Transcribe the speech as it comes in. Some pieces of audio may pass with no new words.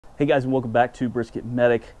Hey guys, and welcome back to Brisket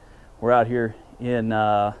Medic. We're out here in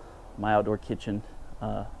my outdoor kitchen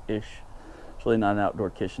ish. It's really not an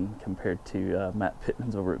outdoor kitchen compared to Matt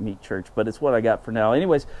Pittman's over at Meat Church, but it's what I got for now.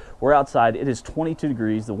 Anyways, we're outside. It is 22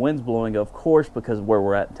 degrees. The wind's blowing, of course, because of where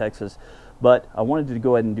we're at in Texas. But I wanted to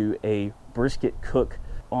go ahead and do a brisket cook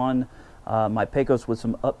on my Pecos with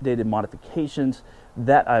some updated modifications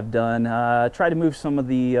that I've done. Try to move some of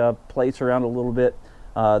the plates around a little bit.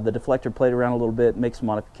 The deflector plate around a little bit, make some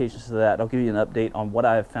modifications to that. I'll give you an update on what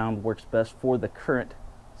I have found works best for the current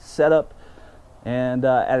setup, and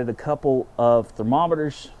added a couple of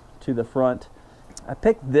thermometers to the front. I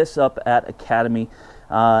picked this up at Academy.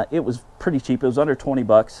 It was pretty cheap. It was under 20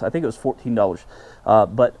 bucks. I think it was $14.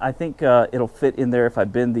 But I think it'll fit in there if I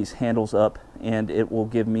bend these handles up, and it will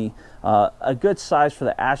give me a good size for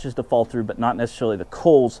the ashes to fall through, but not necessarily the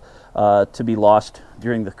coals to be lost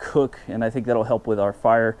during the cook. And I think that'll help with our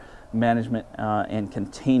fire management and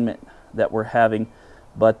containment that we're having.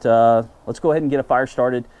 But let's go ahead and get a fire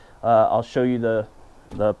started. I'll show you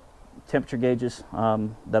the temperature gauges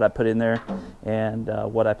that I put in there, and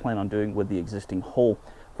what I plan on doing with the existing hole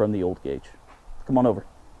from the old gauge. Come on over.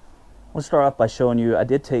 Let's start off by showing you, I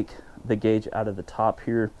did take the gauge out of the top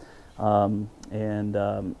here, and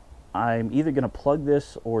I'm either going to plug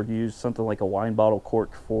this or use something like a wine bottle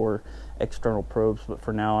cork for external probes, but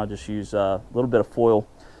for now I'll just use a little bit of foil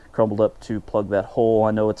crumbled up to plug that hole.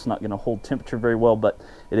 I know it's not going to hold temperature very well, but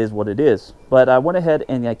it is what it is. But I went ahead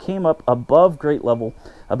and I came up above grate level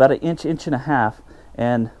about an inch and a half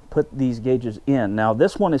and put these gauges in. Now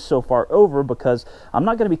this one is so far over because I'm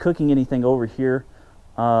not going to be cooking anything over here.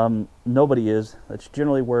 Nobody is. That's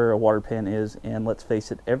generally where a water pan is, and let's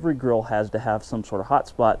face it, every grill has to have some sort of hot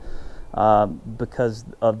spot because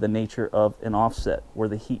of the nature of an offset. Where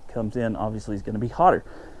the heat comes in obviously is going to be hotter.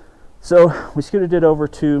 So we scooted it over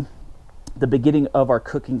to the beginning of our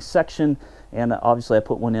cooking section, and obviously I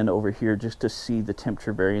put one in over here just to see the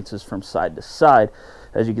temperature variances from side to side.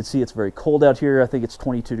 As you can see, it's very cold out here. I think it's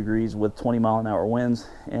 22 degrees with 20-mile-an-hour winds,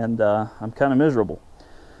 and I'm kind of miserable.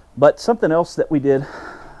 But something else that we did,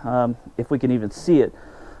 if we can even see it,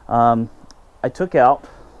 I took out,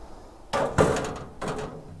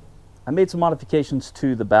 I made some modifications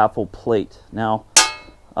to the baffle plate. Now,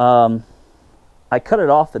 I cut it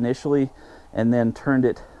off initially and then turned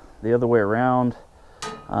it the other way around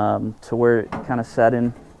to where it kind of sat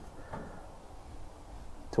in,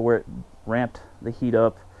 to where it ramped the heat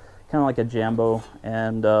up, kind of like a Jambo.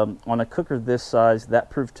 And on a cooker this size, that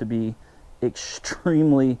proved to be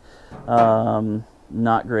extremely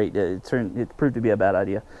not great. It proved to be a bad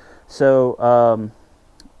idea. So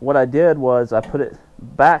what I did was I put it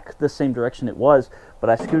back the same direction it was, but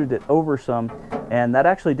I scooted it over some, and that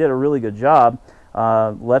actually did a really good job.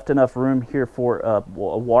 Left enough room here for a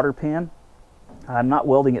water pan. I'm not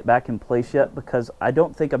welding it back in place yet because I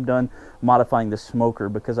don't think I'm done modifying the smoker,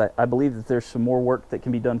 because I believe that there's some more work that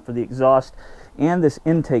can be done for the exhaust and this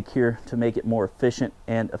intake here to make it more efficient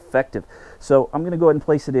and effective. So I'm going to go ahead and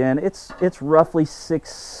place it in. It's roughly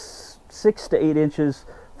 6 to 8 inches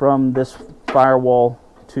from this firewall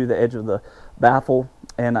to the edge of the baffle,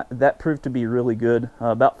 and that proved to be really good.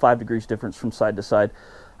 About 5 degrees difference from side to side.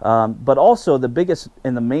 But also the biggest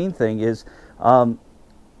and the main thing is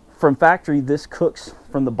from factory, this cooks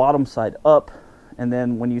from the bottom side up, and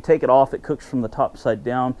then when you take it off, it cooks from the top side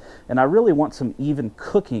down. And I really want some even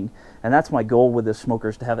cooking, and that's my goal with this smoker,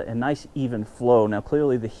 is to have a nice even flow. Now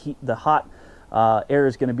clearly the hot air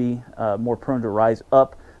is going to be more prone to rise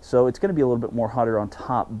up, so it's going to be a little bit more hotter on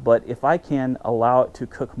top. But if I can allow it to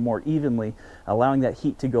cook more evenly, allowing that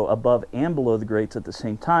heat to go above and below the grates at the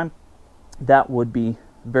same time, that would be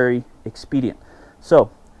very expedient.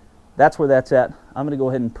 So that's where that's at. I'm going to go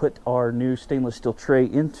ahead and put our new stainless steel tray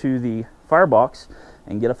into the firebox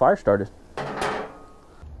and get a fire started.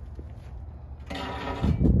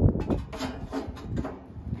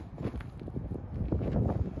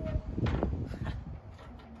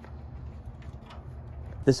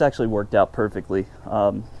 This actually worked out perfectly.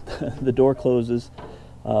 The door closes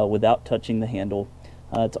without touching the handle.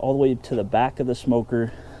 It's all the way to the back of the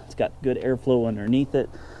smoker. It's got good airflow underneath it.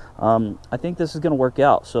 I think this is going to work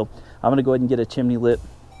out. So I'm going to go ahead and get a chimney lit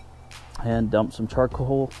and dump some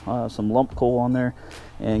charcoal, some lump coal on there,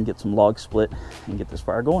 and get some log split and get this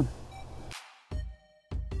fire going.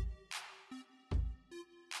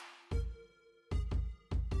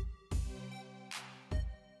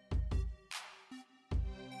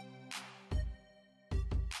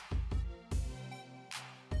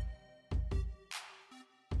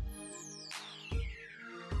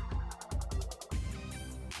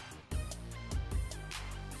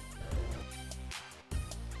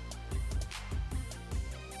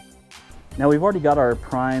 Now we've already got our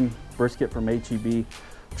prime brisket from HEB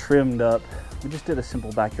trimmed up. We just did a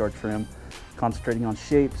simple backyard trim, concentrating on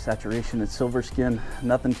shape, saturation, and silver skin.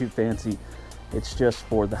 Nothing too fancy. It's just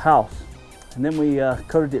for the house. And then we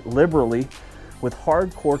coated it liberally with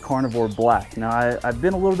Hardcore Carnivore Black. Now I've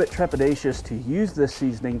been a little bit trepidatious to use this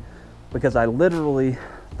seasoning because I literally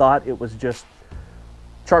thought it was just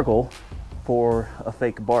charcoal for a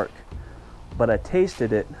fake bark. But I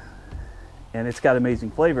tasted it and it's got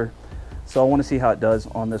amazing flavor. So I want to see how it does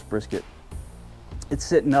on this brisket. It's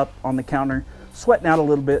sitting up on the counter, sweating out a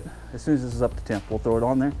little bit. As soon as this is up to temp, we'll throw it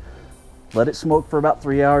on there. Let it smoke for about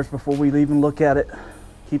 3 hours before we even look at it.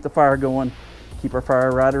 Keep the fire going. Keep our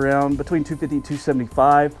fire right around between 250 and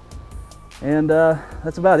 275. And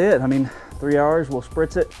that's about it. I mean, 3 hours, we'll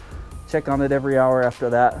spritz it. Check on it every hour after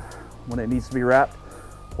that. When it needs to be wrapped,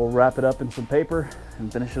 we'll wrap it up in some paper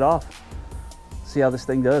and finish it off. See how this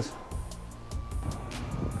thing does.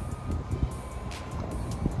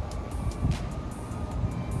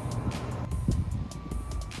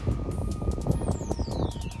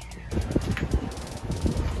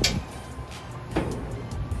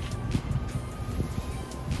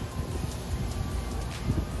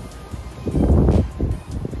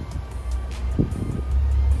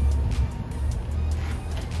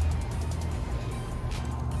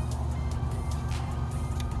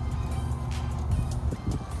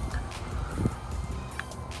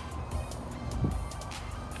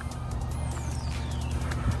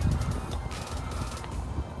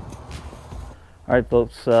 All right,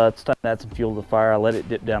 folks, it's time to add some fuel to the fire. I let it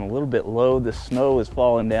dip down a little bit low. The snow is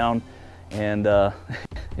falling down, and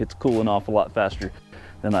it's cooling off a lot faster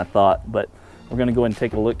than I thought. But we're gonna go ahead and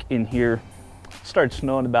take a look in here. It started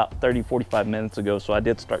snowing about 30-45 minutes ago, so I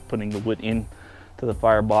did start putting the wood in to the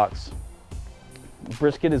firebox. The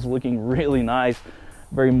brisket is looking really nice,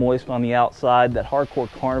 very moist on the outside. That Hardcore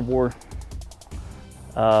Carnivore,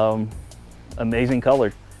 amazing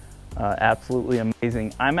color. Absolutely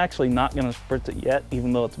amazing. I'm actually not going to spritz it yet,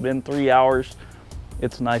 even though it's been 3 hours.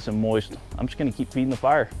 It's nice and moist. I'm just going to keep feeding the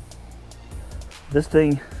fire. This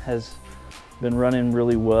thing has been running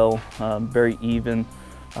really well, very even.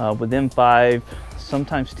 Within 5,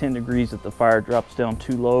 sometimes 10 degrees if the fire drops down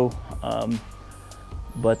too low,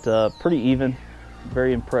 but pretty even.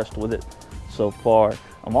 Very impressed with it so far.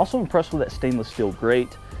 I'm also impressed with that stainless steel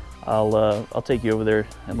grate. I'll take you over there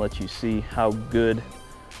and let you see how good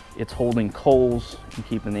it's holding coals and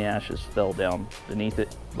keeping the ashes fell down beneath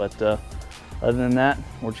it. But other than that,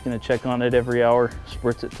 we're just going to check on it every hour,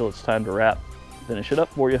 spritz it till it's time to wrap, finish it up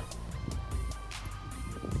for you.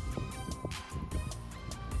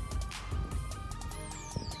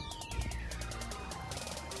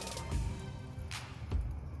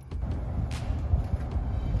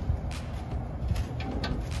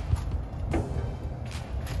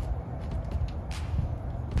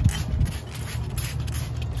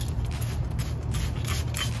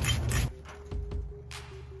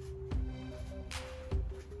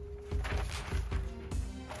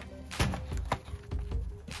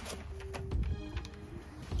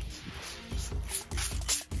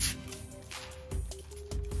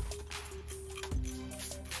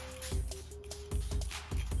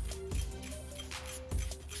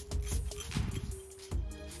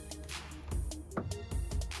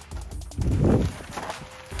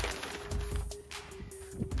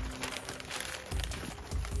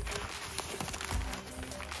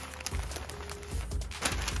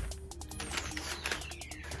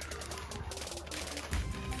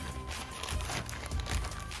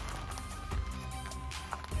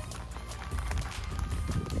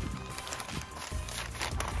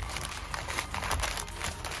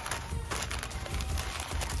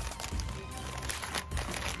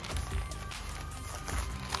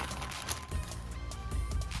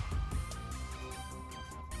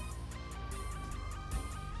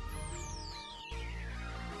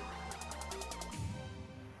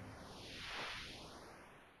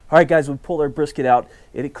 All right, guys, we pulled our brisket out.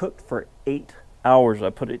 It cooked for 8 hours. I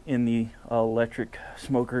put it in the electric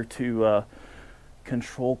smoker to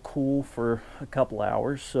control cool for a couple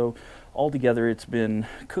hours. So altogether, it's been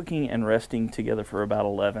cooking and resting together for about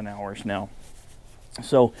 11 hours now.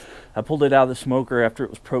 So I pulled it out of the smoker after it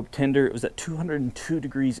was probe tender. It was at 202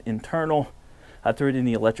 degrees internal. I threw it in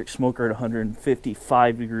the electric smoker at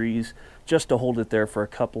 155 degrees just to hold it there for a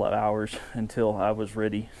couple of hours until I was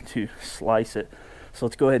ready to slice it. So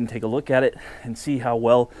let's go ahead and take a look at it and see how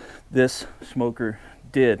well this smoker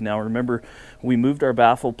did. Now remember, we moved our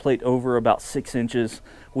baffle plate over about 6 inches.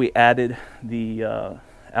 We added the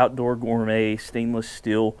Outdoor Gourmet stainless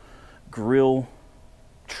steel grill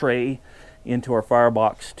tray into our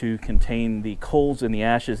firebox to contain the coals and the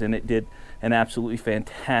ashes, and it did an absolutely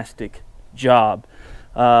fantastic job.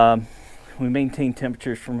 We maintained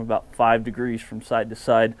temperatures from about 5 degrees from side to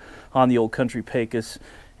side on the old country Pecos,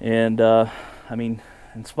 and I mean,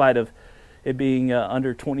 in spite of it being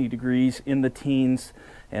under 20 degrees, in the teens,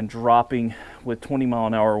 and dropping with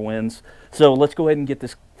 20-mile-an-hour winds. So let's go ahead and get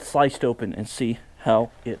this sliced open and see how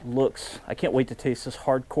it looks. I can't wait to taste this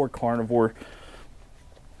Hardcore Carnivore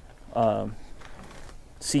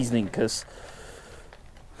seasoning, because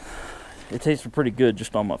it tasted pretty good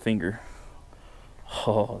just on my finger.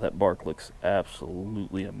 Oh, that bark looks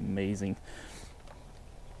absolutely amazing.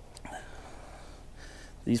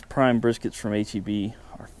 These prime briskets from HEB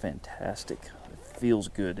are fantastic. It feels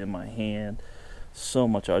good in my hand. So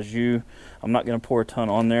much au jus. I'm not going to pour a ton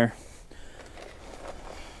on there.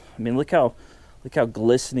 I mean, look how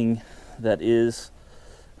glistening that is.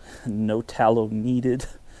 No tallow needed.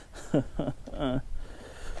 Let's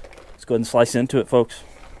go ahead and slice into it, folks.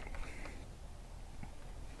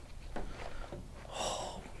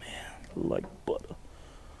 Oh man, like butter.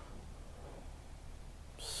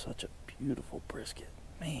 Such a beautiful brisket,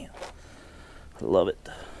 man. I love it.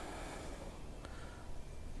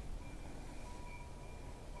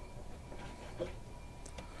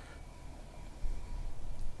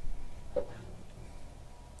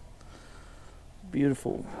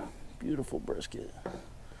 Beautiful, beautiful brisket.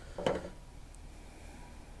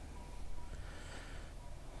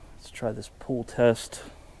 Let's try this pull test.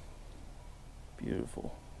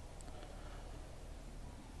 Beautiful.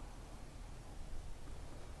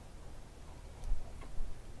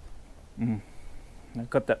 I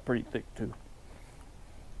cut that pretty thick too.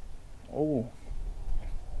 Oh,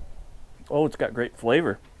 it's got great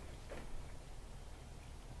flavor.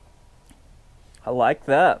 I like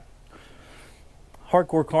that.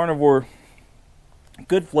 Hardcore Carnivore,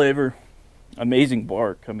 good flavor, amazing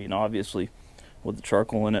bark. I mean, obviously, with the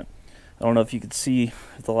charcoal in it. I don't know if you could see,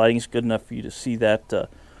 if the lighting's good enough for you to see that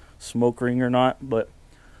smoke ring or not, but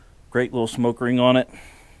great little smoke ring on it.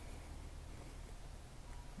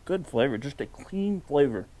 Good flavor, just a clean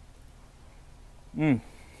flavor. Even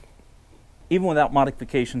without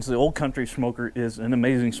modifications, the old country smoker is an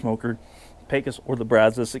amazing smoker. Pecos or the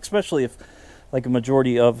Brazos, especially if, like a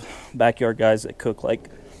majority of backyard guys that cook like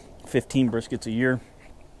 15 briskets a year,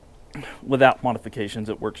 without modifications,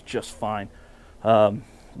 it works just fine.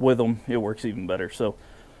 With them, it works even better. So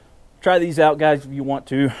try these out, guys, if you want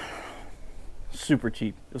to. Super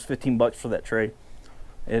cheap. It was 15 bucks for that tray.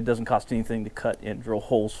 It doesn't cost anything to cut and drill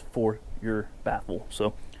holes for your baffle.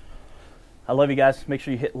 So I love you guys. Make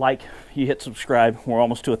sure you hit like, you hit subscribe. We're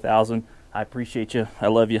almost to 1,000. I appreciate you. I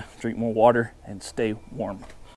love you. Drink more water and stay warm.